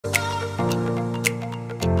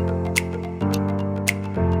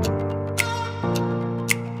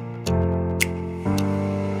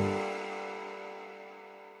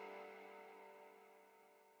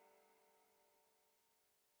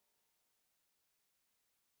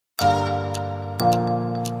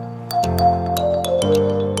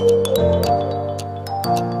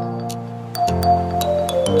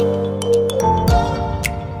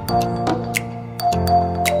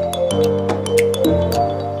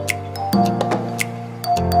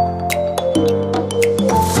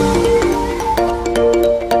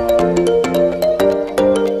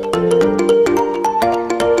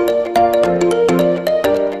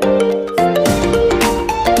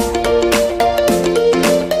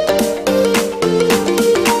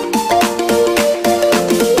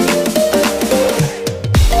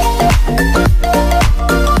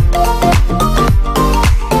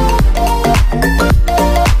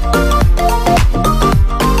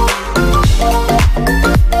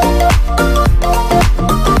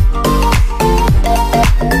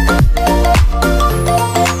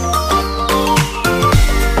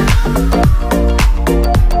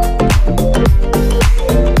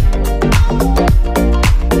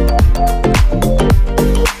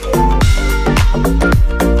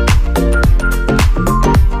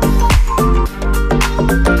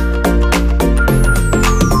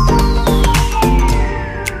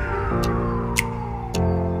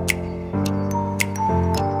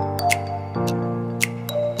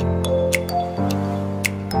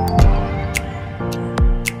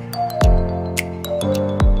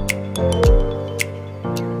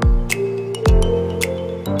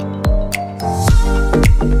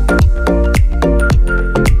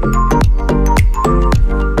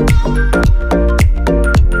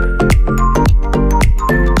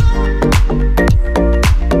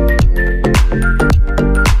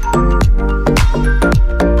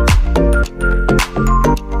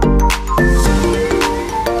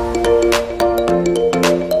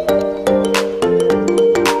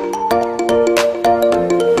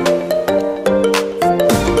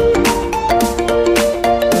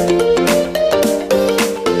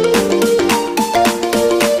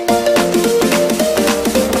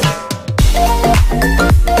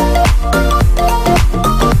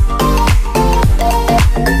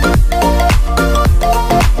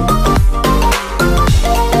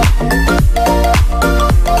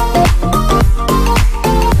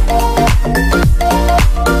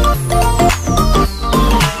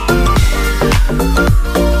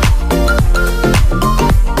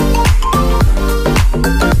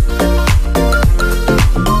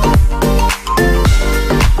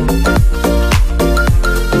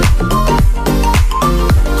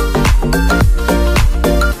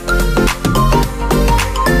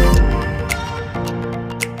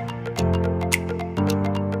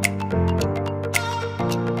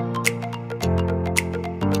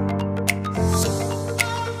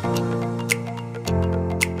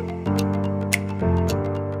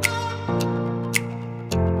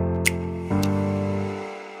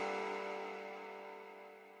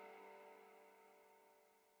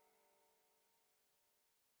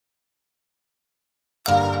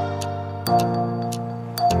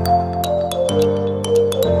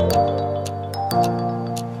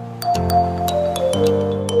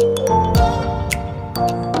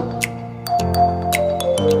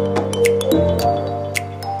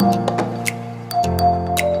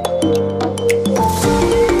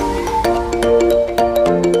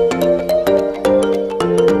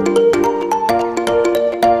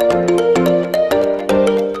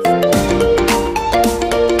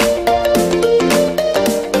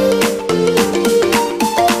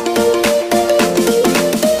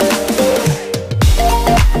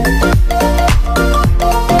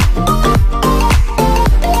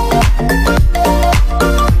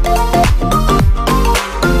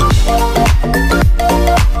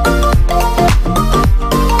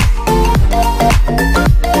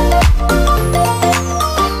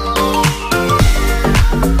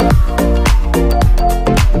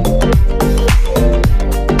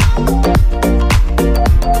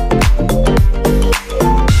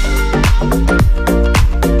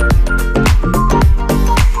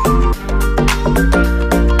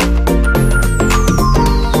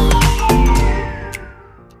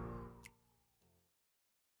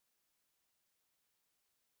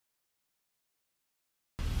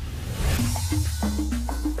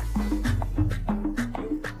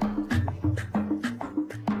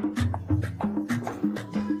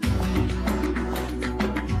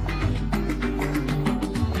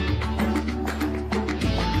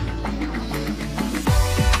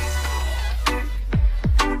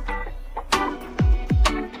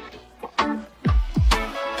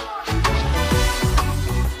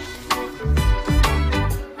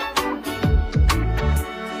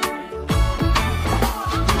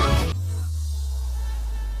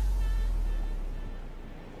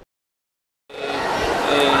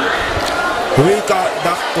WK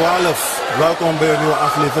dag 12. Welkom bij een nieuwe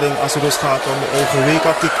aflevering als het dus gaat om de eigen WK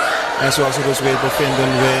Kiek. En zoals u dus weet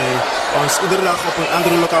bevinden wij ons iedere dag op een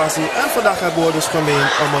andere locatie. En vandaag hebben we dus gemeen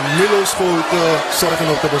om een MILO-school te zorgen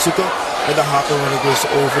om te bezoeken. En dan hebben we het dus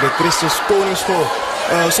over de Christus Koningschool.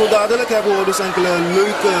 Zo dadelijk hebben we dus enkele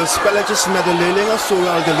leuke spelletjes met de leerlingen.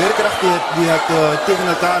 Zowel de leerkrachten die het tegen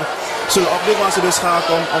elkaar zullen opnemen als het dus gaat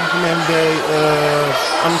om bij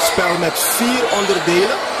een spel met 4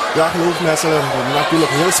 onderdelen. Ja, geloof me, ze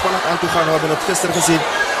natuurlijk heel spannend aan toe gaan. We hebben het gisteren gezien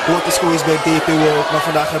hoe het is geweest bij DP World, maar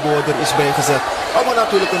vandaag hebben we er iets bij gezet. Om het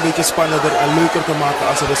natuurlijk een beetje spannender en leuker te maken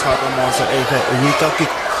als het dus gaat om onze eigen WK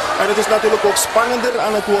Kiek. En het is natuurlijk ook spannender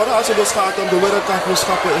aan het worden als het dus gaat om de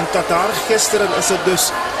wereldkampioenschappen in Qatar. Gisteren is het dus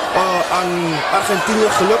aan Argentinië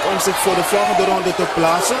gelukt om zich voor de volgende ronde te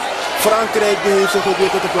plaatsen. Frankrijk die heeft zich ook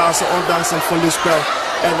weer te plaatsen ondanks een verliesspel.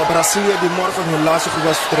 En Brazilië, die morgen hun laatste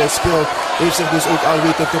wedstrijd speelt, heeft zich dus ook al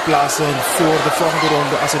weten te plaatsen voor de volgende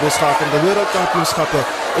ronde als het dus gaat om de wereldkampioenschappen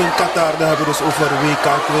in Qatar. Daar hebben we dus over WK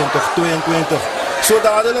 2022. Zo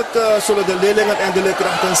dadelijk zullen de leerlingen en de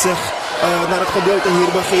leerkrachten zich naar het gedeelte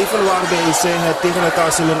hier begeven waarbij zij het tegen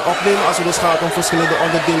elkaar zullen opnemen als het dus gaat om verschillende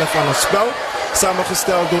onderdelen van het spel.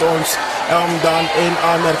 Samengesteld door ons om dan in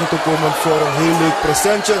aanmerking te komen voor een heel leuk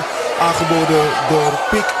presentje aangeboden door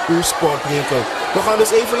Piek, uw sportwinkel. We gaan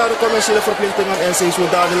dus even naar de commerciële verplichtingen en zijn zo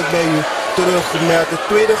dadelijk bij u terug met het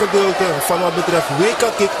tweede gedeelte van wat betreft WK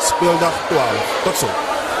Kiek speeldag 12. Tot zo.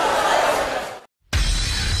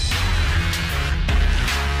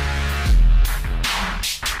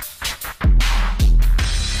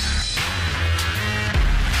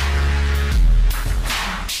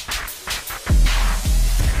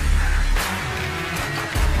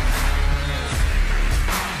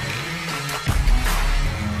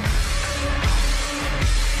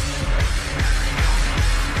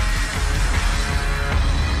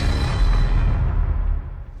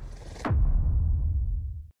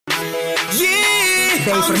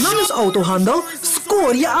 Bij Fernandes Autohandel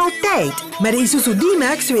scoor je altijd. Met de Isuzu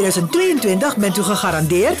D-Max 2022 bent u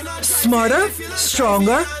gegarandeerd smarter,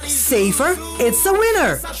 stronger, safer. It's a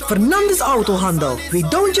winner. Fernandes Autohandel. We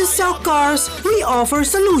don't just sell cars, we offer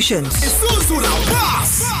solutions.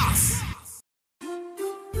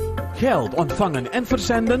 Geld ontvangen en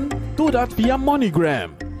verzenden? Doe dat via MoneyGram.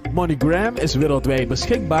 MoneyGram is wereldwijd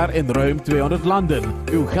beschikbaar in ruim 200 landen.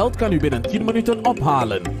 Uw geld kan u binnen 10 minuten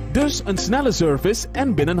ophalen. Dus een snelle service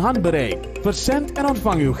en binnen handbereik. Verzend en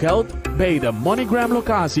ontvang uw geld bij de MoneyGram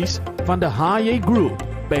locaties van de HJ Group.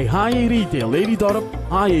 Bij HJ Retail Ladydorp,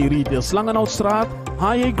 HJ Retail Slangenhoutstraat,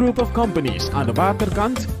 HJ Group of Companies aan de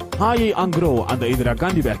waterkant, HJ Angro aan de Indra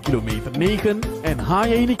Gandhiweg kilometer 9 en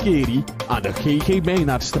HJ Nikeri aan de GG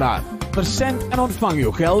Meijnaarstraat. Verzend en ontvang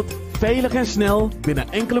uw geld veilig en snel binnen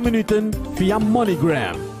enkele minuten via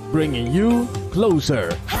MoneyGram. Bringing you closer.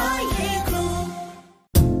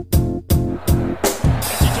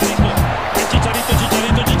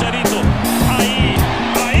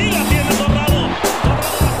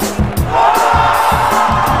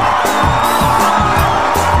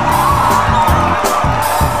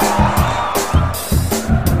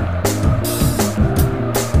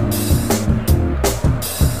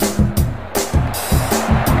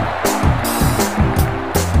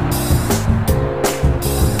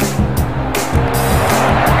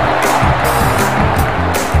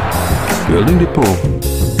 Building Depot,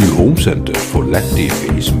 uw homecenter voor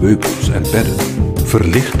LED-tv's, meubels en bedden,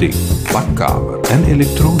 verlichting, badkamer en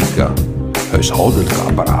elektronica, huishoudelijke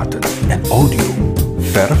apparaten en audio,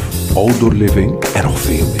 verf, outdoor living en nog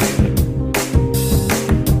veel meer.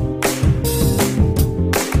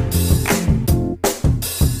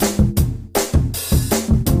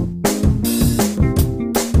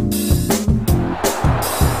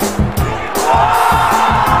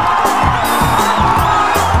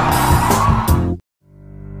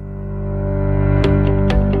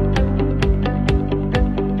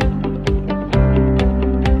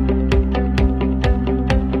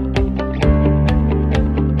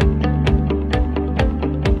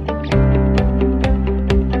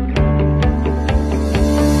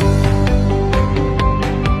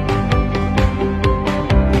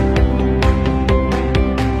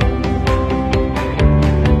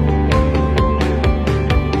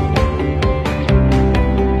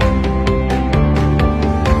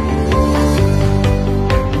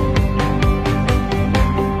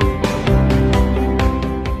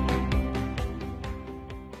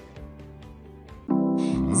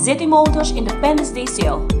 City Motors Independence Day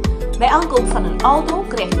Sale. Bij aankoop van een auto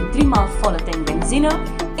krijg je 3 maal volle tank benzine,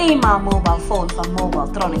 1 maal mobile phone van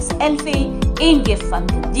Mobiletronics NV, 1 gift van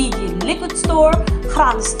de DJ Liquid Store,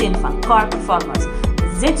 gratis tint van Car Performance.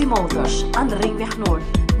 City Motors aan de Ringweg Noord,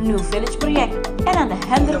 New Village Project en aan de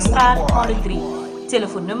Hendrikstraat 103.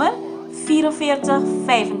 Telefoonnummer 44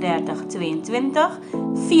 35 22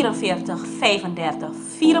 44 35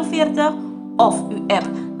 44 of u appt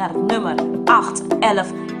naar het nummer 8 11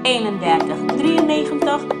 31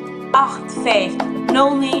 93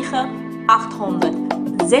 8509 800.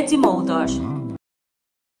 City Motors.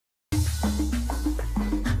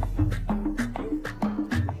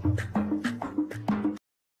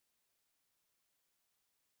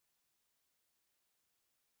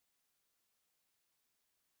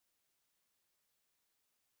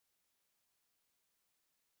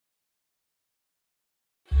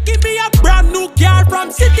 Give me a brand new car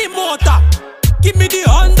from City Motor. Give me the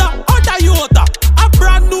Honda or Toyota. A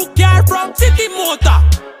brand new car from City Motor.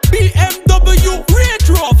 BMW Range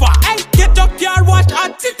Rover. I get your car washed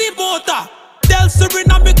at City Motor. Tell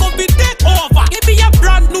Serena me come be take over. Give me a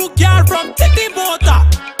brand new car from City Motor.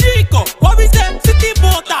 Rico, what we say? City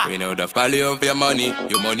Motor. We know the value of your money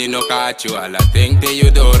no catch you. All I think that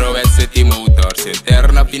you do at City Motors.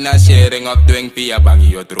 Interne financiering op dwing via bang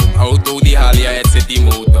je droom. Auto die haal je at City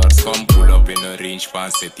Motors. Kom pull up in een range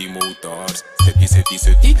van City Motors.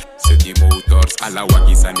 City Motors. Alla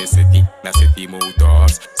waggies aan de city, na City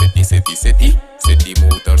Motors. City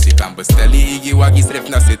Motors. Je kan bestellen, Iggy waggies treft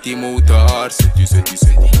naar City Motors.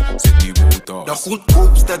 City Motors. De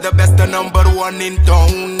goedkoopste, de beste number one in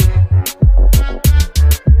town.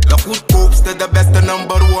 De goedkoopste, de beste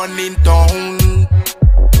number one in town.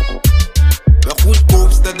 De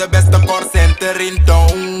goedkoopste, de beste callcenter in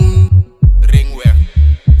town. Ringweg,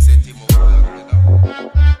 City Motors.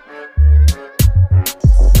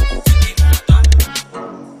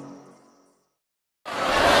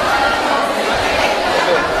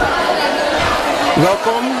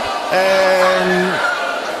 Welkom en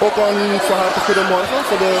ook een van harte goedemorgen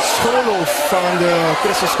voor de schoolhoofd van de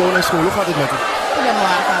Christus Koningschool. Hoe gaat het met u?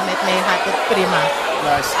 Goedemorgen, met mij gaat het prima.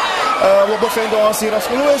 Nice. We bevinden ons hier als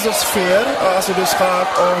school. Hoe is de sfeer als het dus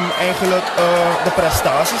gaat om eigenlijk de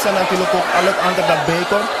prestaties en natuurlijk ook al het andere dat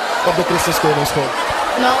bijkomt op de Christus Koningschool?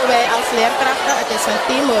 Nou, wij als leerkrachten, het is een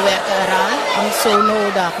team, we werken eraan om zo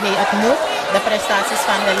nodig. Nee, het moet de prestaties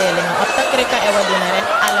van de leerlingen op te krikken en we doen er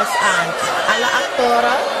echt alles aan. Alle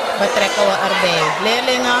actoren betrekken we erbij.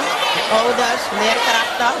 Leerlingen, ouders,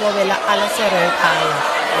 leerkrachten, we willen alles eruit halen.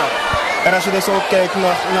 Ja. En als je dus ook kijkt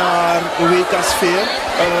naar de WK-sfeer,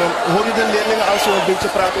 hoor je de leerlingen als je een beetje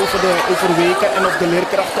praat over weken en of de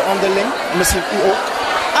leerkrachten onderling? Misschien u ook?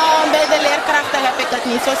 Bij de leerkrachten heb ik het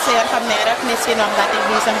niet zozeer gemerkt, misschien omdat ik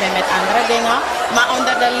bezig ben met andere dingen. Maar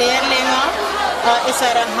onder de leerlingen is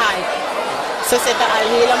er een hype. Ze zitten al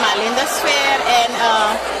helemaal in de sfeer en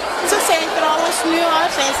ze zijn trouwens nu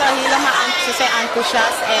zijn ze helemaal ze zijn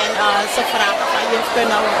enthousiast en ze vragen van juf,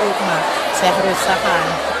 kunnen we ook maar. Zeg rustig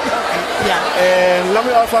aan. Ja. En laat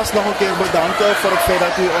me alvast nog een keer bedanken voor het feit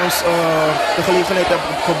dat u ons de gelegenheid hebt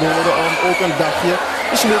geboden om ook een dagje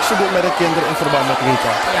iets leuks te doen met de kinderen in verband met WK.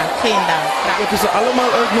 Ja, geen dank. Ik heb ze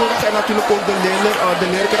allemaal uitnodigen en natuurlijk ook de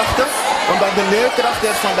leerkrachten, omdat de leerkrachten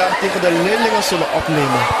het vandaag tegen de leerlingen zullen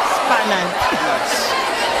opnemen. Spannend.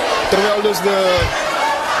 Terwijl dus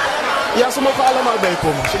ja, ze mogen allemaal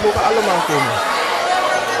bijkomen. Ze mogen allemaal komen.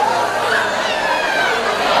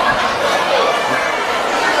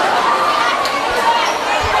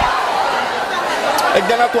 Ik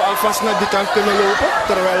denk dat we alvast naar die kant kunnen lopen,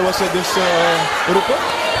 terwijl we ze dus roepen.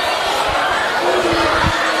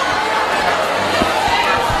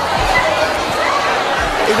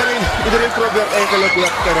 Iedereen probeert eigenlijk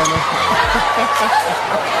weg te rennen.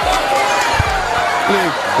 Nee,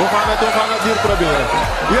 we gaan het hier proberen.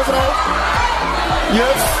 Juffrouw?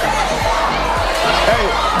 Juf? Hey,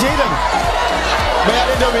 Jaden. Ben jij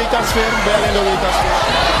in de WK-sfeer?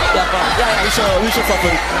 Ja, pa. Ja, wie is je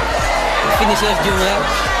favoriet? Vinicius Junior.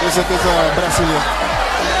 Dus het is Brazilië.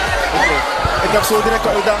 Okay. Ik heb zo direct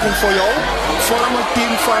een uitdaging voor jou. Vorm een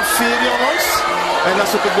team van 4 jongens. En dan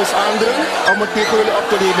zoek ik dus anderen om het tegen jullie op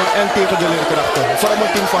te nemen en tegen de leerkrachten. Vorm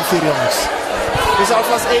een team van 4 jongens. Dus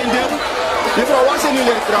alvast 1 ding. Juffrouw, wat zijn die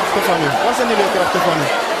leerkrachten van u?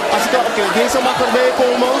 Oké, deze mag erbij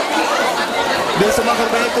komen.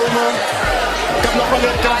 Ik heb nog een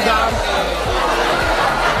leerkracht daar.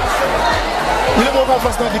 Jullie mogen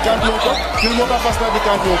alvast naar die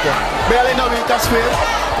kant lopen. Ben je alleen naar WK-sfeer?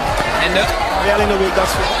 En de? Ben je alleen naar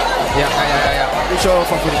WK-sfeer? Ja. Wie is jouw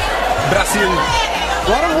favoriet? Brazil.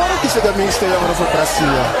 Waarom kiezen de meeste jongeren voor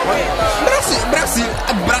Brazilië?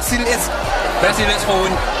 Brazil is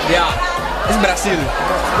gewoon, ja, is Brazil.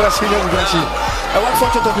 Brazil. En wat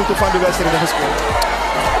vond je tot nu toe van de wedstrijden gespeeld?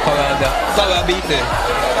 Geweldig. Kan wel beter.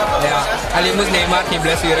 Ja, alleen moest Neymar geen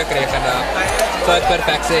blessure krijgen daar. zou het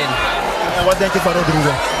perfect zijn. En wat denk je van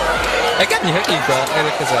Rodrigo? Ik heb niet gekeken,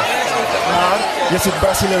 eerlijk gezegd. Maar je ziet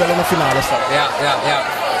Brazilië wel in de finale staan. Ja.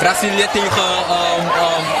 Brazilië tegen,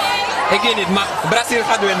 ik weet niet, maar Brazilië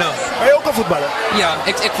gaat winnen. Ben je ook een voetballer? Ja,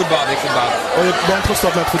 ik voetbal. Oh, je bent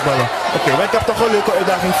gestopt met voetballen. Oké, maar ik heb toch een leuke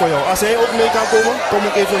uitdaging voor jou. Als hij ook mee kan komen, kom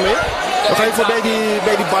ik even mee. We gaan even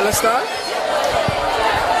bij die ballen staan.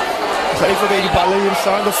 We gaan even bij die ballen hier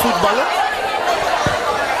staan, de voetballen.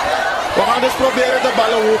 We gaan dus proberen de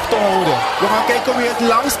ballen hoog te houden. We gaan kijken wie het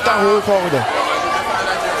langst kan hoog houden.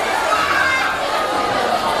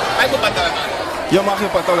 Je mag je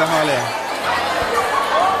patal weghalen.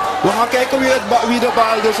 We gaan kijken wie de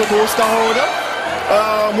bal dus het hoogst kan houden.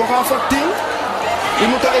 We gaan voor 10. Je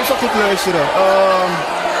moet er even goed luisteren.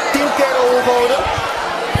 10 keer hoog houden.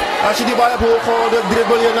 Als je die bal hebt hoog gehouden,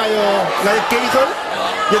 dribbel je naar je kegel.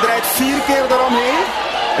 Je draait 4 keer eromheen.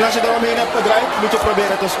 En als je eromheen hebt gedraaid, moet je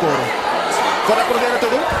proberen te scoren. Ga dat proberen te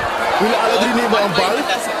doen? Jullie alle drie nemen een bal.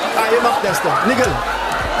 Je mag testen. Nigel.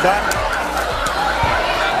 Daar.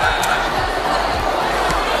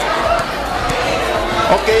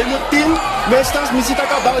 Oké, je moet 10. Meestal, misschien dat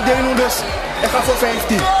ik een bal delen, dus ik ga voor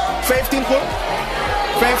 15. 15 goed?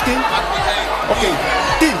 15? Oké,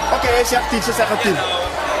 10. Oké, hij zegt 10, ze zeggen 10.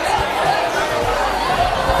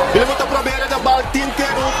 Jullie moeten proberen de bal 10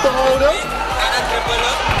 keer hoog te houden.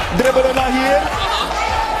 Dribbelen naar hier.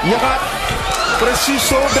 Je gaat precies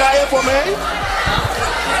zo draaien voor mij.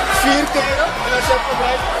 4 keer. En als je hebt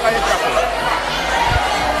gedraaid, ga je trappen.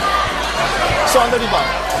 Zonder die bal.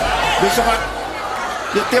 Dus je gaat,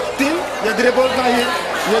 je tipt 10, je dribbelt naar hier,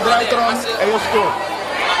 je draait erom en je scoort.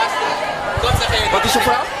 Wat is je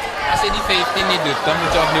vraag? Als je die 15 niet doet, dan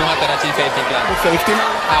moet je opnieuw gaan totdat je 15 klaar. 15?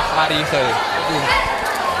 Regel.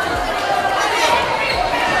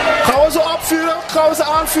 Gaan we ze opvuren? Gaan we ze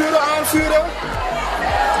aanvuren?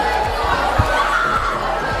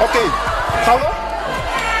 Oké, gaan we?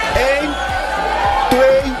 1,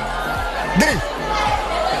 2, 3.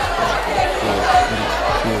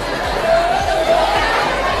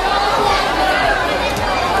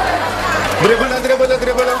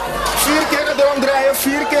 Dribbelen. 4 keer erom draaien,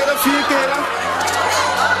 4 keer.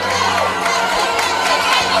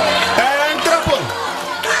 En trappen.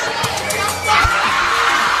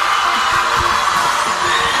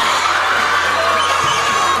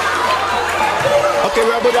 Oké,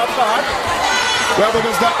 we hebben dat gehad. We hebben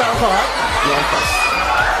dus dat al gehad. Ja, pas.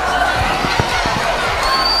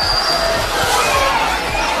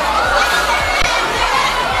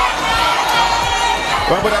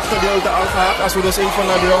 We hebben dat gedeelte al gehad. Als we dus even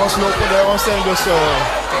naar de jongens lopen, de jongens zijn dus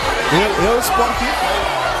heel sportief.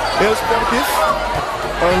 Heel sportief.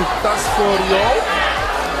 Een tas voor jou.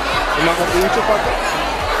 Je mag er eentje pakken.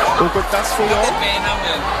 Ook een tas voor jou.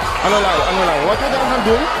 Annelai. Wat we dan gaan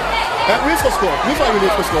doen. Wie heeft gescoord? Wie van jullie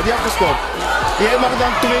heeft gescoord? Die heeft gescoord. Jij mag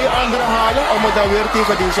dan 2 andere halen om het dan weer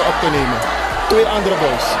tegen deze op te nemen. 2 andere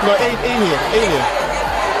balls. Nou, één hier.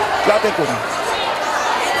 Laat ik komen.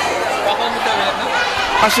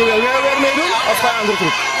 Als je wil weer meedoen, of ga je een andere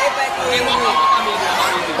groep?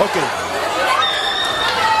 Oké.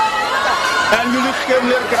 En jullie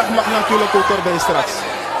gymleerkracht mag natuurlijk ook erbij straks.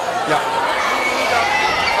 Ja.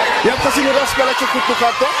 Je hebt gezien hoe dat spelletje goed toe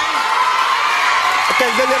gaat, toch?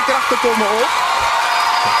 Kijk, de leerkrachten komen ook.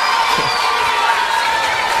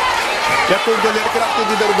 Je hebt ook de leerkrachten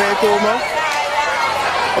die erbij komen.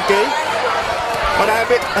 Oké. Maar dan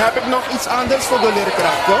heb ik nog iets anders voor de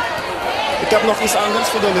leerkrachten. Ik heb nog iets anders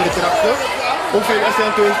voor de leerkrachten. Hoeveel er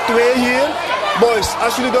zijn 2 hier. Boys,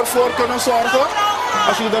 als jullie ervoor kunnen zorgen.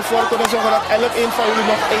 Dat elk een van jullie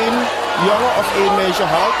nog 1 jongen of 1 meisje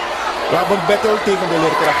haalt. We hebben een battle tegen de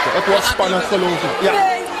leerkrachten. Het wordt spannend, geloof ik. Ja.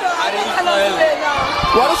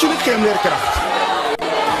 Wat is jullie gymleerkracht?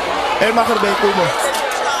 Hij mag erbij komen.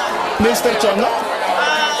 Meester Changa?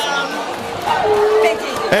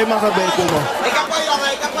 Hij mag erbij komen. Ik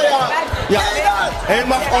heb een jongen. Ja, hij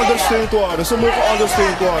mag ondersteund worden. Ze mogen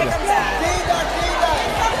ondersteund worden.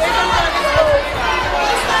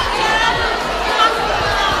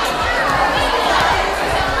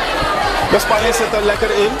 De spanning zit er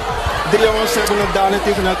lekker in. 3 jongens hebben het daarna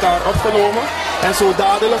tegen elkaar opgenomen. En zo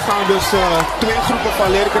dadelijk gaan dus 2 groepen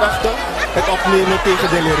van leerkrachten het opnemen tegen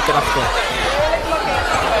de leerkrachten.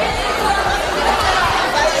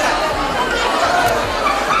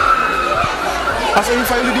 Als een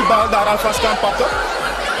van jullie die bal daar alvast kan pakken.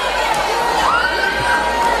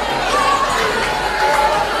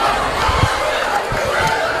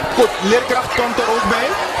 Goed, leerkracht komt er ook bij.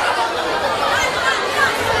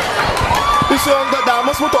 Dus de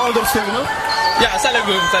dames moeten ondersteunen. Ja, zal ik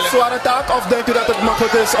doen. Zware taak of denkt u dat het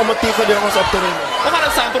makkelijk is om het tegen de jongens op te nemen? We gaan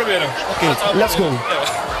het samen proberen. Oké, let's go.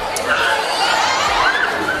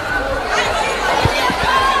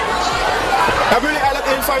 Hebben jullie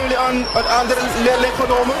eigenlijk een van jullie aan een andere leerling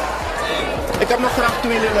genomen? Ik heb nog graag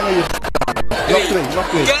 2 leerlingen hier. Nog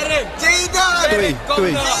twee.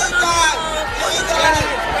 Twee.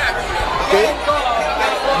 Oké.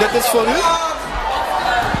 Dit is voor u.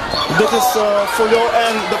 Dit is voor jou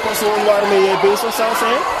en de persoon waarmee je bezig zou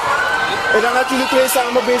zijn. En dan dat jullie 2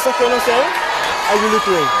 samen bezig kunnen zijn. En jullie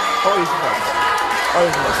 2. Hou je vast.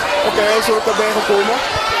 Oké, hij is er ook erbij gekomen.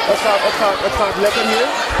 Het gaat lekker hier.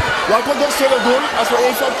 Wat we dus zullen doen, als we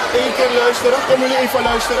even 1 keer luisteren. Komen jullie even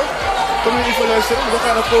luisteren? We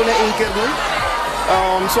gaan het gewoon in 1 keer doen.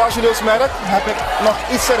 Zoals je dus merkt, heb ik nog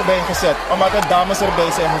iets erbij gezet. Omdat de dames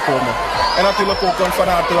erbij zijn gekomen. En natuurlijk ook een van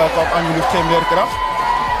harte welkom aan jullie gymleerkracht.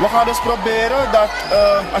 We gaan dus proberen dat,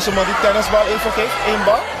 als je me die tennisbal even geeft, 1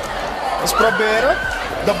 bal. Dus proberen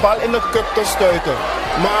de bal in de cup te stuiten.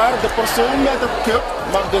 Maar de persoon met de cup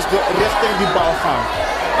mag dus richting die bal gaan.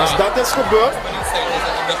 Als dat is gebeurd,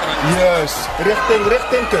 juist,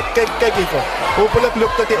 richting cup. Kijk even. Hopelijk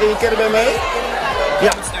lukt het 1 keer bij mij.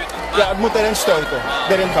 Ja, het moet erin stuiten,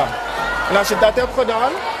 erin gaan. En als je dat hebt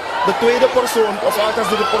gedaan, de tweede persoon, of althans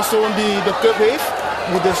de persoon die de cup heeft,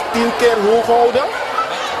 moet dus 10 keer hoog houden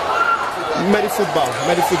met die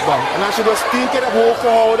voetbal. En als je dus 10 keer hebt hoog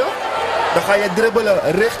gehouden, dan ga je dribbelen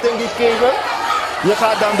richting die kegel. Je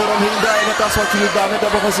gaat dan eromheen draaien, net als wat jullie daarnet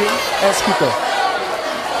hebben gezien, en schieten.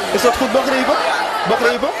 Is dat goed begrepen?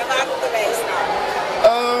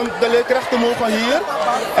 De leerkrachten mogen hier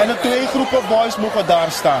en de 2 groepen boys mogen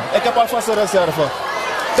daar staan. Ik heb alvast een reserve.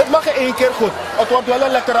 Dit mag je 1 keer goed. Het wordt wel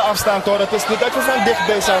een lekkere afstand hoor. Het is niet dat je van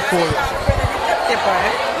dichtbij zou gooien.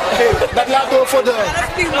 Dat laten we voor de...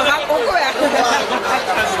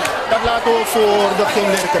 Dat laten we voor de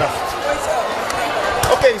gymleerkracht.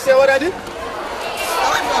 Oké, zijn we ready?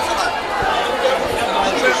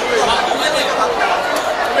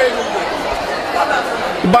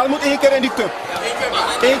 De bal moet 1 keer in die cup.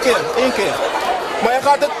 1 keer. Maar je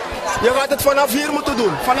gaat het vanaf hier moeten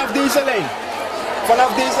doen. Vanaf deze lijn.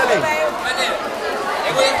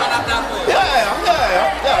 Ik wil vanaf daar voor.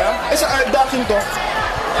 Ja. Is een uitdaging toch?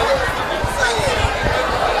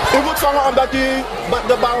 U moet vangen omdat u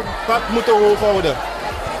de bal gaat moeten hoog houden.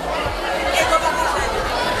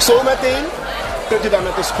 Zometeen kunt u dan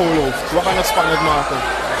met de schoolhoofd. We gaan het spannend maken.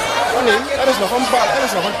 Oh nee, er is nog een bal. Er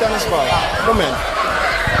is nog een tennisbal. Moment.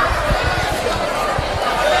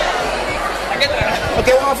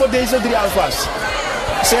 Oké, we gaan voor deze 3 alvast.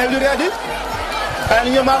 Zijn jullie ready?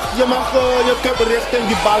 En je mag je cup richting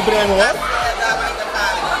die bal brengen hoor.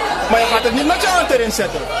 Maar je gaat het niet met je hand erin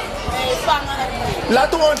zetten.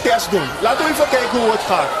 Laten we een test doen. Laten we even kijken hoe het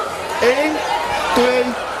gaat. 1, 2,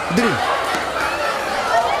 3.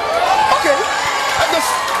 Oké,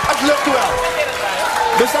 het lukt wel.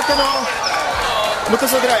 Dus dat kunnen we... Moeten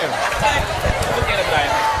ze draaien?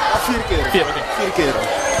 4 keer. 4 keer.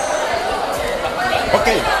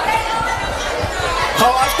 Oké.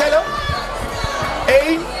 Gaan we aftellen?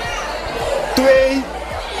 1, 2,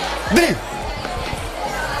 3.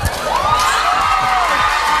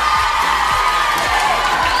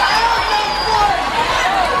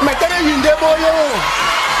 Met een winde boy.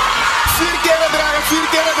 4 keer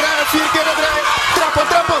draaien.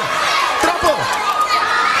 Trappen.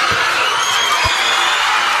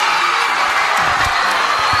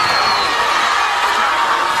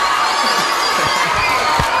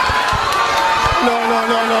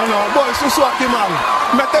 No. Boy, zo zwak die man.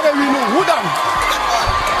 Met een winde, hoe dan?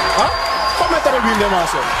 Kom met een winde, man.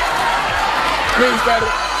 Meester,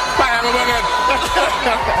 paar jaar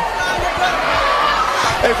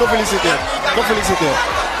Hey, gefeliciteerd.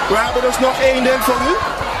 We hebben dus nog 1 ding voor u.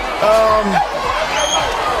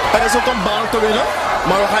 Er is ook een baan te winnen.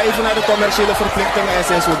 Maar we gaan even naar de commerciële verplichtingen en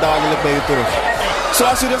zijn zo dadelijk bij u terug.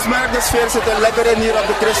 Zoals u dus merkt, de sfeer zit er lekker in hier op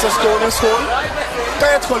de Christus Koningschool. Kan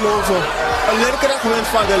je het geloven? Een leerkracht wint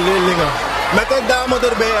van de leerlingen. Met een dame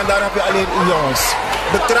erbij en daar heb je alleen jongens.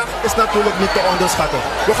 De kracht is natuurlijk niet te onderschatten.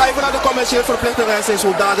 We gaan even naar de commerciële verplichtingen en zijn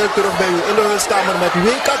zo dadelijk terug bij u in de huiskamer met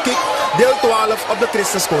WK Kiek deel 12 op de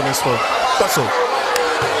Christus Koningschool. Tot zo.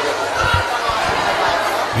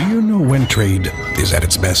 Do you know when trade is at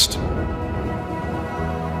its best?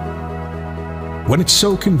 When it's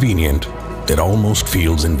so convenient, it almost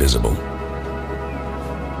feels invisible.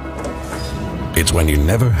 It's when you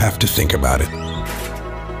never have to think about it.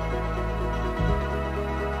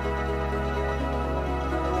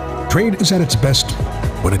 Trade is at its best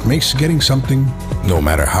when it makes getting something, no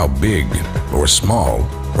matter how big or small,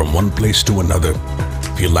 from one place to another,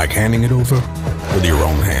 feel like handing it over with your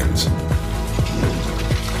own hands.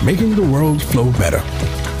 Making the world flow better.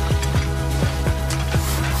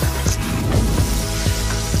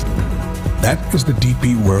 That is the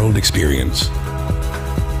DP World Experience.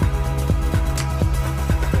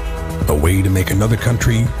 A way to make another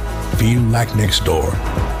country feel like next door.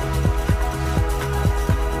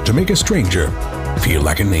 To make a stranger feel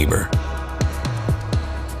like a neighbor.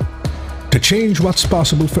 To change what's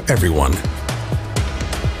possible for everyone.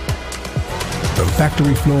 From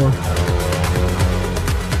factory floor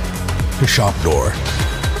to shop door.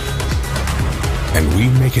 And we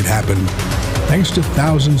make it happen thanks to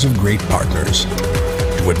thousands of great partners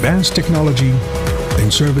to advance technology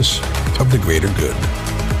in service of the greater good.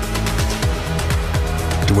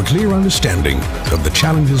 To a clear understanding of the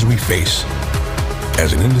challenges we face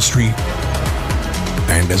as an industry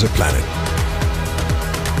and as a planet.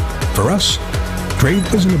 For us, trade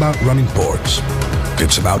isn't about running ports.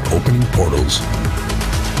 It's about opening portals.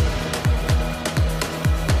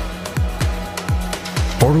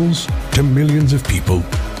 Portals to millions of people,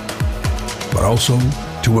 but also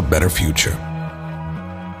to a better future.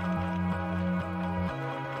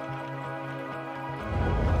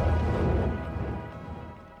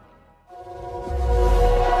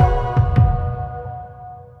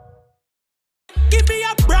 Give me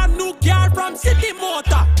a brand new car from City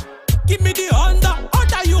Motor. Give me the Honda or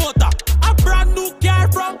Toyota. A brand new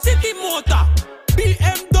car from City Motor.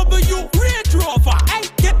 BMW Range Rover. I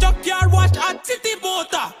get your car washed at City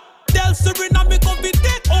Motor. Tell Serena me come be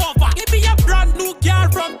take over. Give me a brand new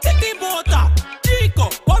car from City Motor. Chico,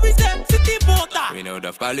 what we say? City Motor. We know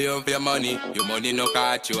the value of your money no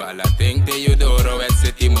catch you. Alla think that you doro at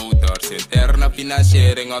City Motors. Interne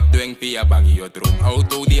financiering opdwing via bangi your droom.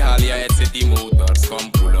 Auto die haal je at City Motors.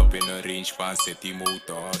 Kom pull up in een range van City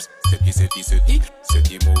Motors.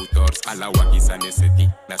 City Motors. Alla wakkies aan de city,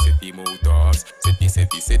 na City Motors.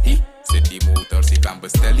 City Motors. Ik kan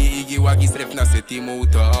bestellen, Iggy wakkies tref na City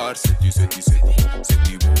Motors.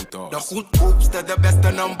 City Motors. De goedkoopste, de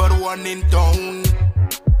beste number one in town.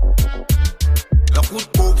 De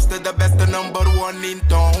goedkoopste, de beste number one in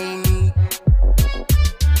town.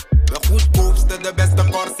 De goedkoopste, de beste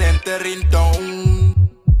callcenter in town.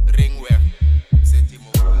 Ringweg, City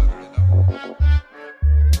Motors.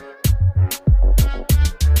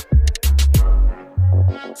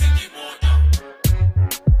 City Motors.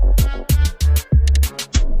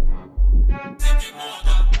 City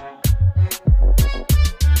Motors.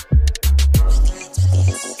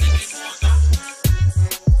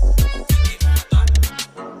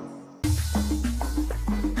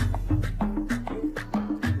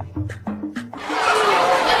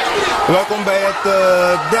 Welkom bij het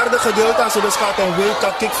derde gedeelte als het dus gaat om WK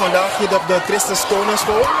Kiek vandaag hier op de Christus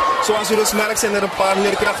Koningschool. Zoals u dus merkt zijn er een paar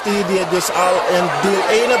leerkrachten hier die dus al in deel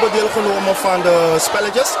 1 hebben deelgenomen van de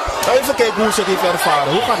spelletjes. Nou, even kijken hoe ze het heeft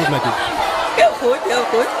ervaren. Hoe gaat het met u? Heel goed, heel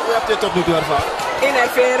goed. Hoe hebt u het tot nu toe ervaren?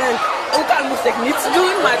 Enerverend. Ook al moest ik niets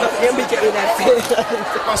doen, maar het was een beetje enerverend.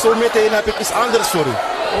 Maar zo meteen heb ik iets anders voor u.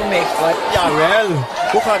 Oh mijn god. Jawel.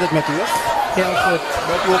 Hoe gaat het met u? Heel goed.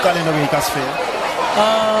 Bent u ook al in de WK-sfeer?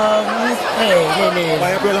 Nee. Maar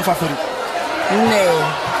heb je wel een favoriet? Nee.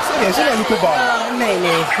 Serieus, zijn jullie voetbal? Nee.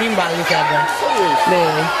 Geen balliefhebber. Serieus?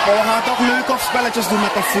 Nee. Maar we gaan toch leuke spelletjes doen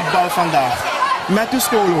met de voetbal vandaag. Met uw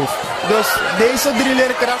schoolhoofd. Dus deze 3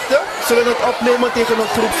 leerkrachten zullen het opnemen tegen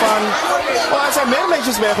een groep van... Oh, er zijn meer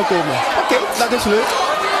meisjes bijgekomen. Oké, dat is leuk.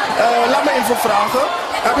 Laat me even vragen.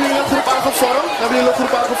 Hebben jullie een groep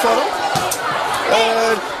aangevormd?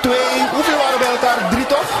 2, hoeveel waren bij elkaar? 3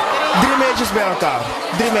 toch? 3 meisjes bij elkaar.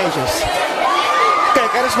 3 meisjes.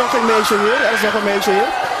 Kijk, er is nog een meisje hier.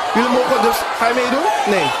 Jullie mogen dus... Ga je meedoen?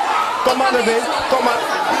 Nee. Kom maar erbij. Kom maar.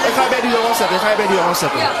 Ik ga bij die jongens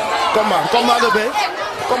zetten. Kom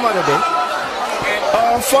maar erbij.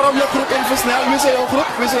 Vorm je groep even snel. Wie zijn jouw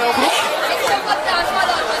groep?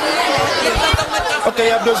 Oké,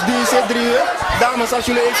 je hebt dus die zit 3 uur. Dames, als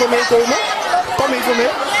jullie even meekomen. Kom even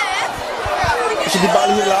mee. Als je die bal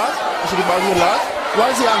hier laat. Waar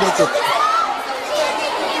is die andere kop?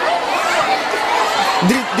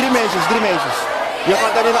 3 meisjes. Je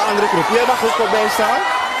gaat dan in een andere groep. Jij mag ook bij staan.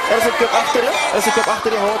 Er is een cup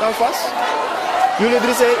achter je. Houd het alvast. Jullie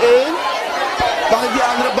 3 zijn 1. Mag ik die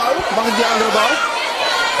andere bal? Mag ik die andere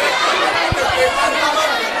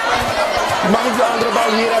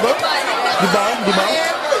bal hier hebben? Die bal.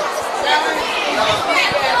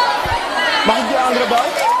 Mag ik die andere bal?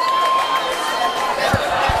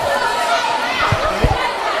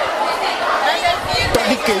 Tot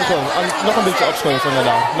die kegel. Nog een beetje opschuiven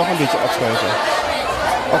inderdaad.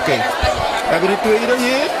 Oké. We hebben de tweede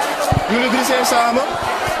hier. Jullie 3 zijn samen.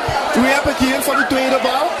 Wie heb ik hier voor de tweede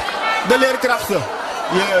bal? De leerkrachten.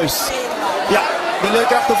 Juist. Ja, de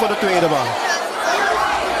leerkrachten voor de tweede bal.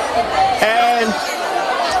 En...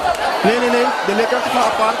 Nee. De leerkrachten gaan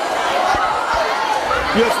apart.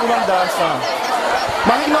 Juist, u mag daar staan.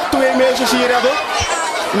 Mag ik nog 2 meisjes hier hebben?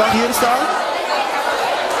 U mag hier staan.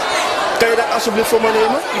 Kan je dat alsjeblieft voor me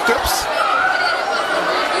nemen, die cups?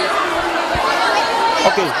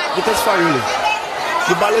 Oké, dit is van jullie.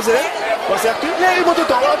 De bal is erin. Wat zegt u? Nee, je moet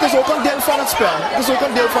het houden. Het is ook een deel van het spel. Het is ook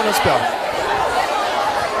een deel van het spel.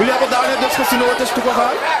 Jullie hebben daar net dus gezien hoe het is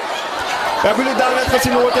toegegaan? Hebben jullie daar net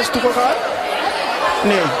gezien hoe het is toegegaan?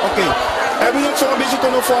 Nee, oké. Hebben jullie het zo een beetje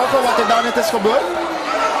kunnen volgen wat er daar net is gebeurd?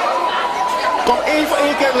 Kom even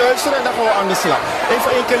 1 keer luisteren en dan gaan we aan de slag.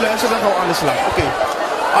 Even 1 keer luisteren en dan gaan we aan de slag. Oké.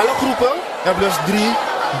 Alle groepen hebben dus 3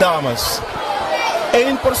 dames.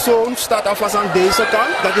 1 persoon staat alvast aan deze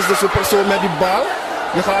kant. Dat is dus de persoon met die bal.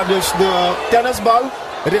 Je gaat dus de tennisbal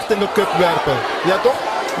richting de cup werpen. Ja toch?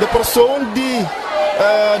 De persoon die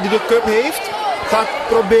de cup heeft, gaat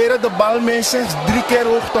proberen de bal minstens 3 keer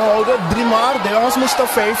hoog te houden. 3 maar. De jongens moesten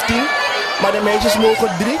 15. Maar de meisjes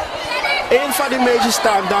mogen 3. 1 van die meisjes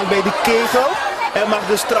staat dan bij de kegel en mag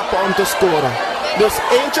dus trappen om te scoren. Dus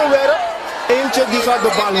eentje werpt, eentje die gaat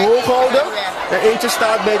de bal hoog houden en eentje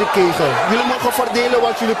staat bij de kegel. Jullie mogen verdelen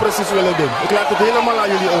wat jullie precies willen doen. Ik laat het helemaal aan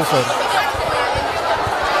jullie over.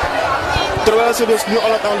 Terwijl ze dus nu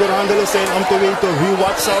al het aan het onderhandelen zijn om te weten wie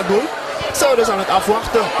wat zal doen, zijn we dus aan het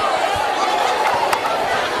afwachten.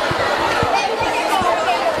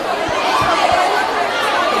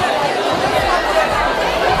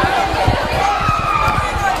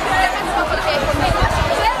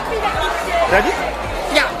 Ready?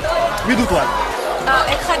 Ja. Wie doet wat?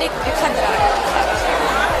 Ik ga draaien.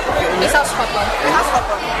 Ik zal schoppen.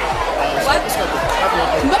 Wat?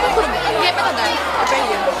 Jij bent er dan. Ik ben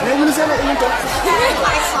hier. Nee, jullie zijn er één toch?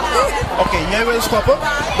 Oké, jij wil schoppen?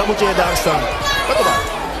 Dan moet je daar staan. Wat dan?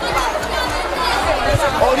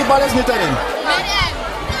 Oh, die bal is niet erin.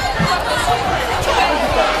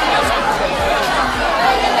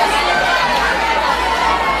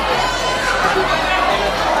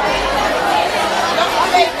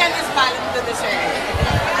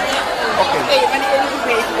 Oké.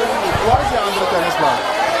 Waar is je andere tennisbal?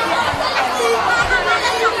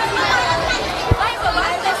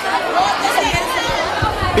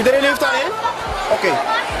 Iedereen heeft daar één? Oké.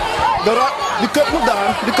 De cup moet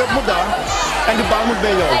daar, en de bal moet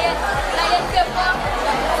bij jou.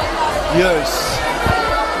 Juist.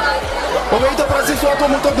 We weten precies wat we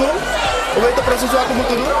moeten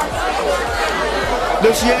doen.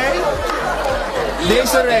 Dus jij,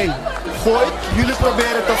 deze rij gooit, jullie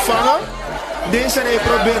proberen te vangen. Deze rij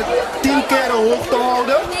probeert 10 keer hoog te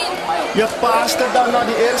houden. Je paast het dan naar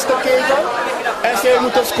die eerste kegel en zij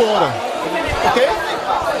moeten scoren. Oké?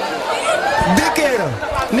 3 keren.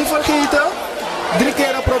 Niet vergeten. 3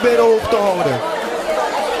 keren proberen hoog te houden.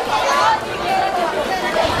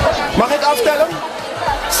 Mag ik aftellen?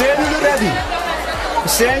 Zijn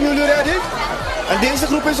jullie ready? En deze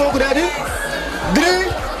groep is ook ready? 3,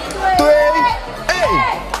 2, 1.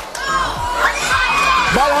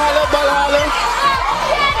 Bal halen.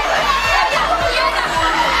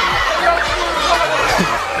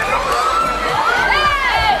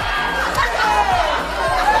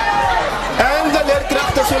 En de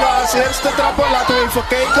leerkrachten zullen als eerste trappen. Laten we even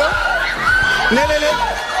kijken. Nee.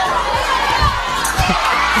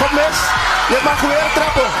 Goed mis. Je mag weer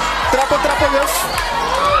trappen. Trappen mis.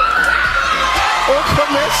 Ook goed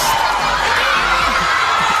mis.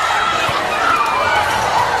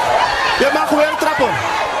 Je mag weer trappen.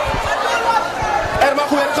 Er mag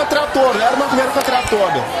weer getrapt worden. Er mag weer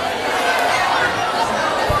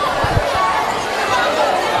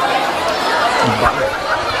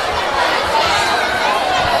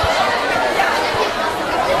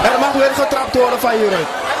getrapt worden van hieruit.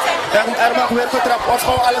 Er mag weer getrapt. Of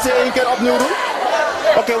gaan we alles in 1 keer opnieuw doen?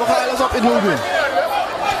 Oké, we gaan alles opnieuw doen.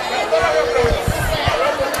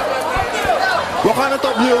 We gaan het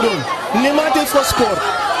opnieuw doen. Niemand heeft gescoord.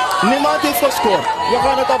 We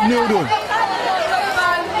gaan het opnieuw doen.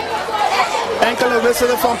 Enkele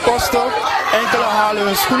wisselen van posten. Enkele halen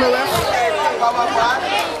hun schoenen weg.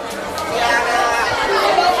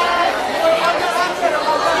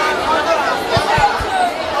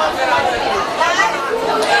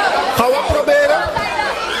 Gaan we proberen?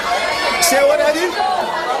 Zijn we ready?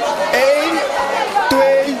 1,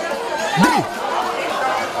 2, 3.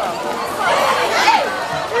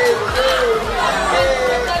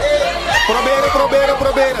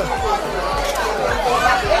 Proberen.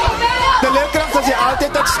 De leerkrachten zijn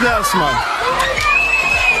altijd het snelst, man.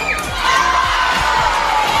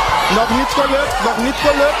 Nog niet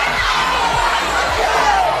gelukt.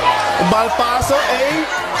 Bal pasen, 1.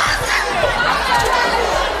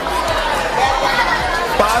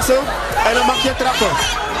 Pasen. En dan mag je trappen.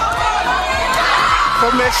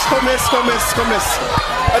 Gemis.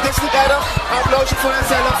 Het is niet erg. Applausje voor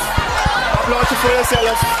jezelf. Applausje voor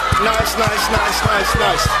jezelf. Nice.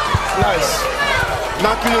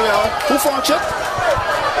 Dank jullie wel. Hoe vond je het?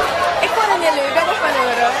 Ik vond het heel leuk, ik heb het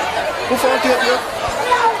verloren. Hoe vond je het?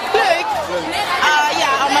 Leuk.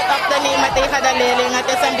 Ja, om het op te nemen tegen de leerlingen.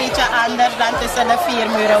 Het is een beetje anders dan tussen de 4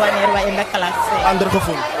 muren wanneer we in de klas zijn. Ander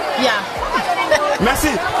gevoel. Ja.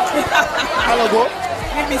 Merci. Hallo Go.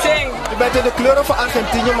 Je bent in de kleuren van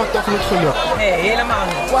Argentinië, maar toch niet gelukt. Nee, helemaal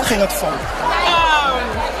niet. Waar ging het van?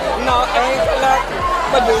 Nou, eigenlijk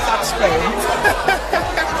mijn beurt spelen.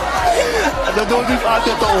 Dat doet niet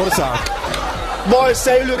altijd de oorzaak. Boys,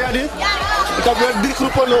 zijn jullie ready? Ik heb weer 3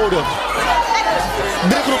 groepen nodig.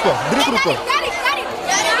 3 groepen.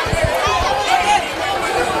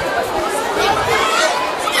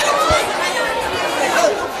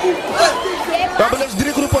 We hebben dus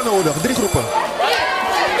 3 groepen nodig. 3 groepen.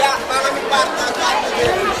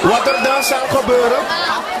 Wat er dan zal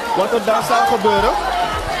gebeuren.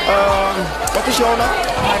 Wat is jouw naam?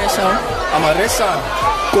 Amaressa.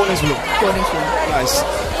 Koningschool. Nice.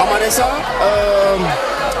 Amaressa,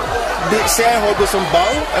 zij houdt dus een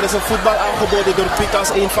bal. Er is een voetbal aangeboden door Piek als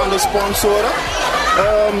een van de sponsoren.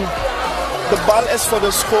 De bal is voor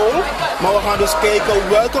de school, maar we gaan dus kijken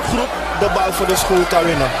welke groep de bal voor de school kan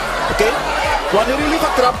winnen. Oké? Wanneer jullie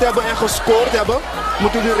getrapt hebben en gescoord hebben,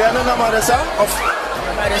 moeten jullie rennen naar Amaressa of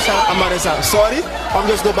Amaressa. Sorry, om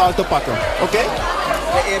dus de bal te pakken. Oké?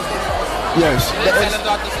 De eerste. Juist.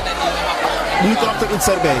 Nu komt er iets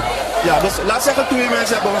erbij. Ja, dus laat zeggen 2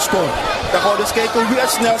 mensen hebben gescoord. Dan gaan we dus kijken wie het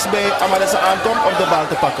snelst bij Amaressa aankomt om de bal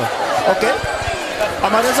te pakken. Oké?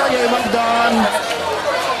 Amaressa,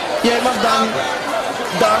 jij mag dan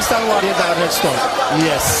daar staan waar je daar net stond.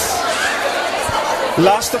 Yes.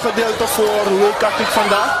 Laatste gedeelte voor Kiek dag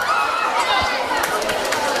vandaag.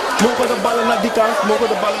 Mogen de ballen naar die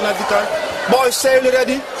kant? Boys, zijn jullie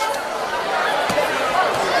ready?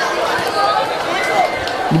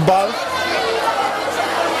 De bal.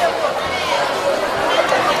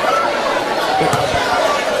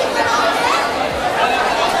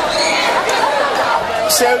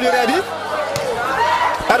 Zijn jullie ready?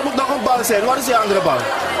 Er moet nog een bal zijn. Waar is die andere bal?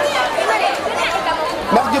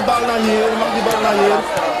 Mag die bal naar hier?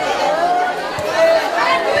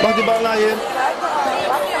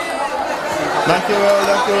 Dankjewel.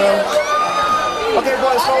 Oké,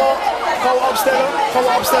 boys, gaan we opstellen. Gaan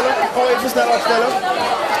we even snel opstellen.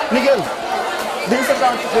 Miguel, deze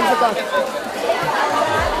kant.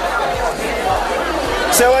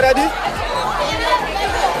 Zijn we ready?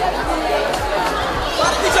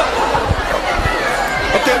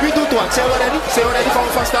 Oké, wie doet wat? Zijn we ready? Gaan we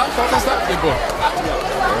van staan?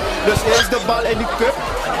 Dus eerst de bal in die cup.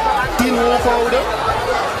 10 hoog houden.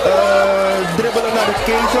 Dribbelen naar de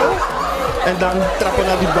kegel. En dan trappen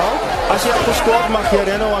naar die bal. Als je hebt gescoord mag je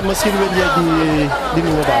rennen, want misschien win je die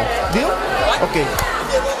nieuwe bal. Deal? Oké.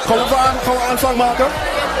 Gaan we aanvang maken?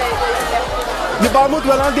 De bal moet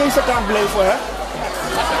wel aan deze kant blijven, hè?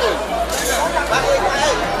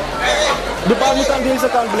 De bal moet aan deze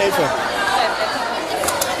kant blijven.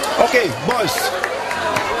 Oké, boys.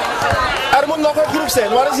 Er moet nog een groep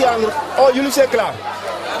zijn. Waar is die andere? Oh, jullie zijn klaar.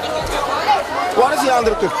 Waar is die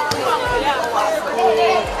andere club?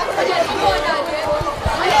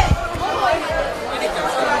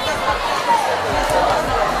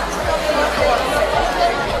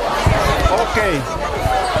 Oké.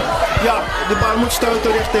 Ja, de bal moet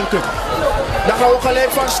stuiten richting club. Dan gaan we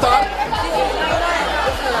gelijk van start.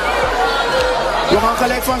 We gaan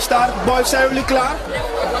gelijk van start. Boys, zijn jullie klaar?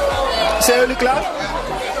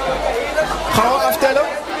 Gaan we aftellen?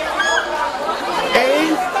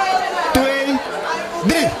 1, 2,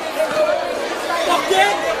 3.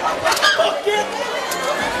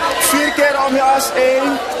 4 keer om je as.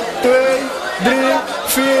 1, 2, 3,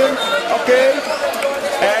 4. Oké.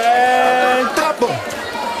 En trappen.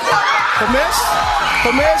 Gemist.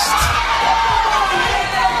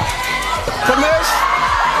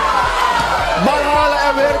 Bal halen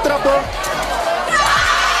en weer trappen.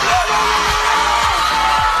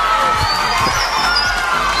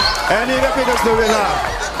 En hier heb je dus de winnaar.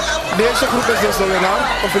 Deze groep is dus de winnaar.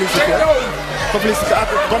 Gefeliciteerd.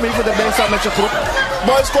 Kom even erbij staan met je groep.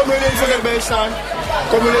 Boys, kom jullie even erbij staan.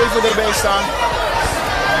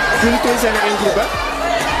 Jullie twee zijn in één groep, hè?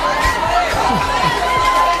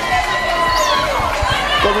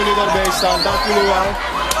 Kom jullie erbij staan. Dank jullie wel.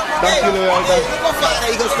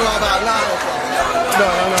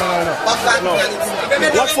 No.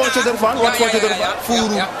 Wat vond je ervan?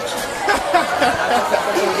 Furu.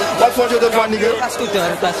 Wat vond je ervan, Nigel?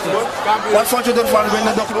 Wat vond je ervan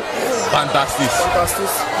binnen de groep? Fantastisch.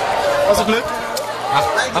 Fantastisch. Was het leuk?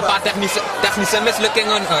 Een paar technische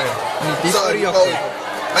mislukkingen. Sorry, oké.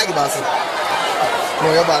 Mijn baas.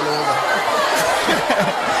 Mooie baan.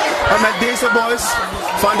 En met deze boys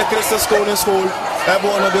van de Christus Koningschool hebben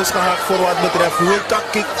we het dus gehad voor wat betreft WK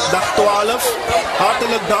Kiek dag 12.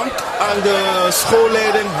 Hartelijk dank aan de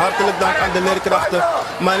schoolleiding, hartelijk dank aan de leerkrachten,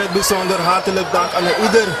 maar in het bijzonder hartelijk dank aan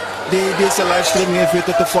ieder die deze livestream heeft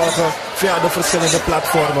weten te volgen via de verschillende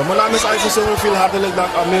platformen. Mijn naam is Iverson, veel hartelijk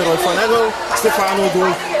dank aan Meroy van Hengel, Stefano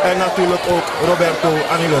Doel en natuurlijk ook Roberto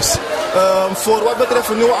Anilus. Voor wat betreft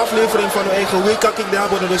een nieuwe aflevering van uw eigen WK Kiek dag,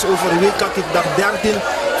 hebben we dus over WK Kiek dag 13.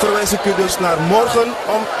 Verwijs ik u dus naar morgen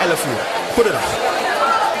om 11 uur. Goedendag.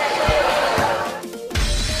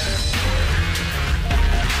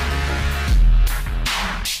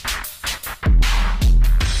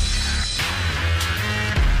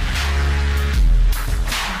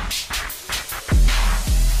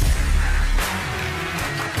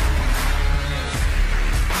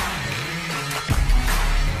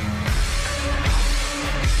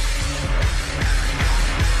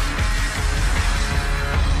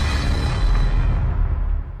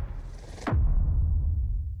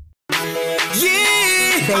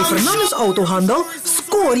 Bij Fernandes Autohandel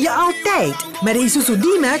scoor je altijd. Met de Isuzu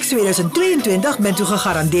D-Max 2022 bent u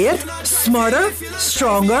gegarandeerd smarter,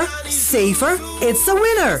 stronger, safer. It's a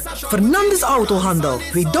winner. Fernandes Autohandel.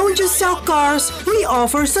 We don't just sell cars, we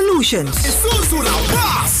offer solutions.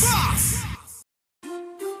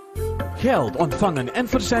 Geld ontvangen en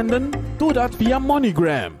verzenden? Doe dat via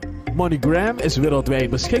MoneyGram. MoneyGram is wereldwijd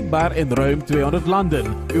beschikbaar in ruim 200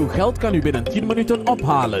 landen. Uw geld kan u binnen 10 minuten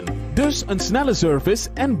ophalen. Dus een snelle service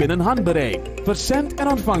en binnen handbereik. Verzend en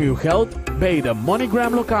ontvang uw geld bij de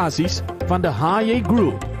MoneyGram locaties van de HJ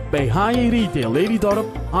Group. Bij HJ Retail Ladydorp,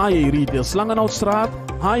 HJ Retail Slangenhoutstraat,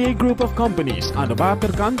 HJ Group of Companies aan de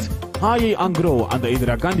waterkant, HJ Angro aan de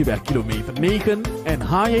Indira Gandhiweg kilometer 9 en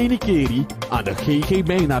HJ Nikeri aan de GG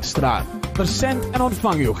Meijnaarstraat. Verzend en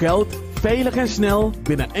ontvang uw geld veilig en snel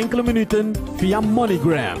binnen enkele minuten via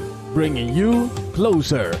MoneyGram. Bringing you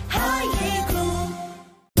closer.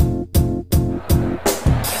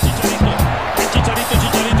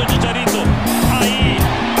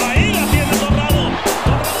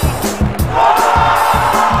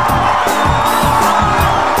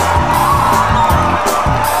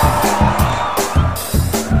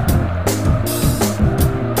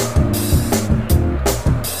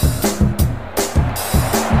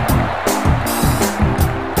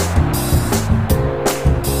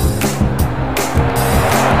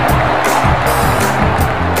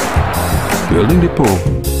 Building Depot,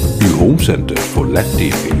 uw homecenter voor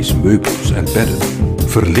LED-tv's, meubels en bedden,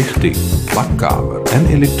 verlichting, badkamer en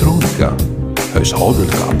elektronica,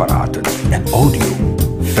 huishoudelijke apparaten en audio,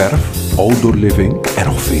 verf, outdoor living en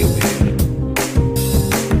nog veel meer.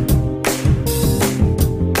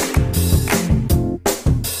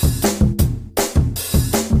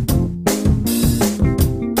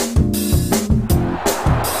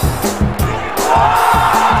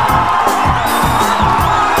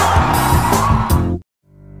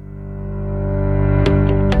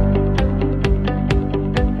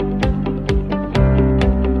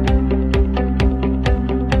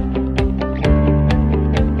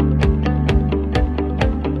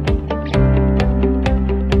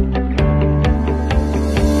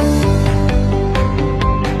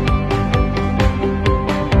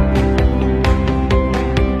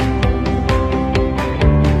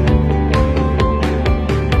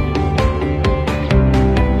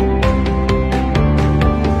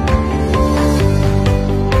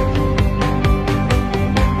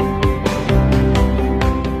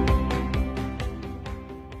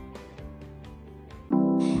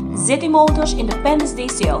 City Motors Independence Day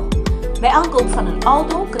Sale. Bij aankoop van een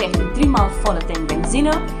auto krijgt u 3 maal volle tank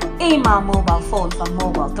benzine, 1 maal mobile phone van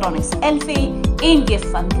Mobiletronics LV, 1 gift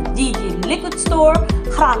van de DJ Liquid Store,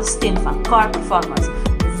 gratis tint van Car Performance.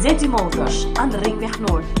 City Motors aan de Ringweg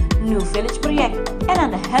Noord, New Village Project en aan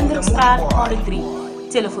de Hendrikstraat 103.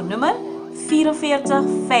 Telefoonnummer 44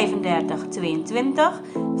 35 22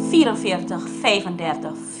 44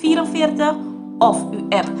 35 44 of u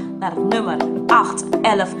appt naar het nummer 8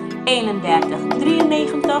 11 31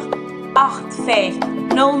 93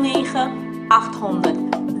 8509 800.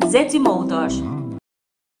 Zeti Motors.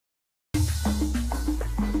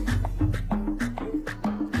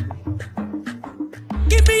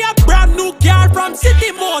 Give me a brand new car from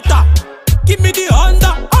City Motor. Give me the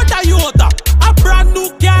Honda or Toyota. A brand new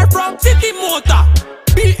car from City Motor.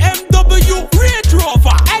 BMW Range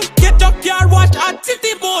Rover. And get your car washed at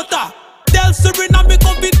City Motor.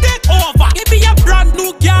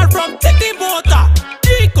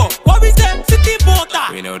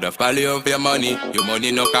 know the value of your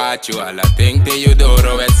money no catch you. Alla think that you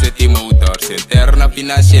door met City Motors. Interne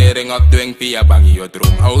financiering opdwing via bang je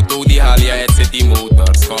droom. Auto die haal je uit City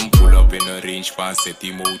Motors. Kom pull up in een range van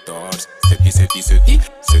City Motors.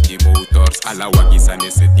 City Motors. Alla waggies aan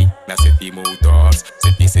de city, na City Motors.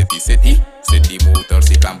 City Motors.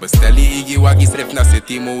 Ik kan bestellen, Iggy waggies tref na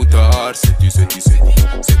City Motors.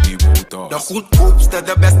 City Motors. De goedkoopste,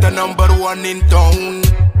 de beste number one in town.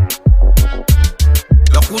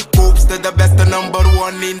 De goedkoopste, de beste number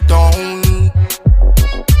one in town.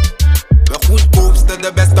 De goedkoopste,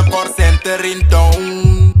 de beste callcenter in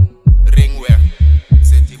town. Ringweg,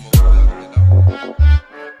 City Motors.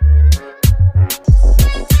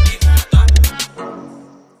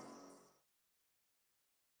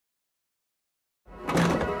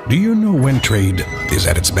 Do you know when trade is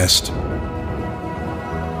at its best?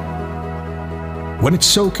 When it's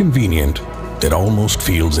so convenient, it almost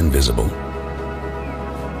feels invisible.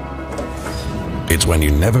 It's when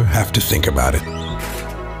you never have to think about it.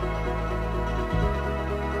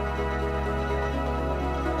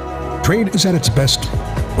 Trade is at its best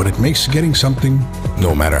when it makes getting something,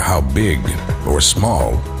 no matter how big or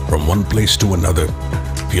small, from one place to another,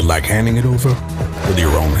 feel like handing it over with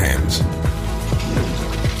your own hands.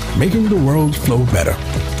 Making the world flow better.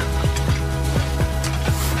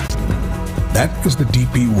 That is the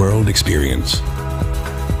DP World Experience.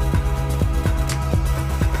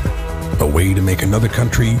 A way to make another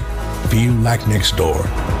country feel like next door.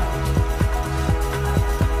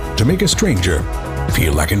 To make a stranger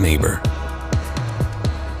feel like a neighbor.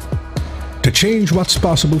 To change what's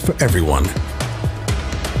possible for everyone.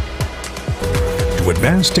 To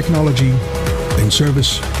advance technology in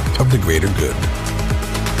service of the greater good.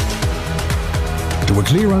 To a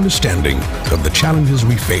clear understanding of the challenges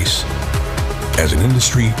we face as an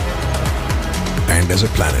industry and as a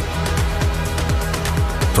planet.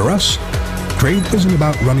 For us, trade isn't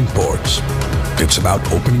about running ports. It's about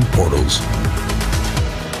opening portals.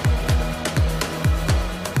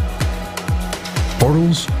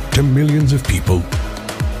 Portals to millions of people,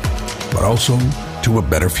 but also to a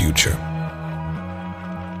better future.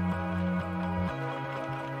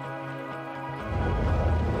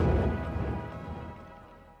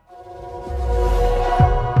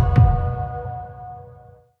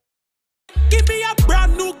 Give me a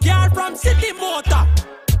brand new car from City Motor.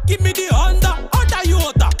 Give me the Honda or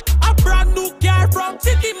Toyota. A brand new car from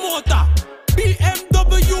City Motor.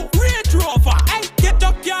 BMW Range Rover. I get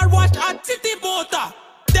a car wash at City Motor.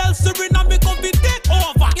 Tell Serena me come be take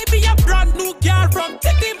over. Give me a brand new car from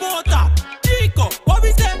City Motor. Chico, what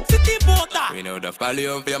we say? City Motor. We know the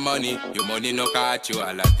value of your money no catch you.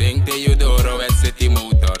 Alla think that you door met City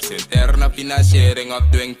Motors. Interne financiering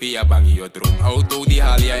opdwing via bang je droom. Auto die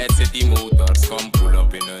haal je uit City Motors. Kom pull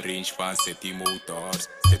up in een range van City Motors.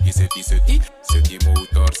 City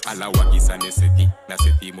Motors. Alla waggies aan de city, na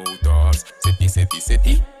City Motors.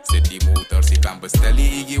 City Motors. Ik kan bestellen,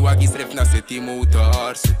 Iggy waggies tref na City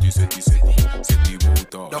Motors. City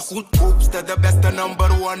Motors. De goedkoopste, de beste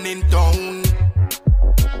number one in town.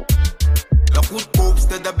 De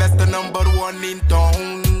goedkoopste, de beste number one in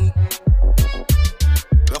town.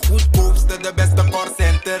 De goedkoopste, de beste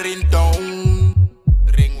callcenter in town.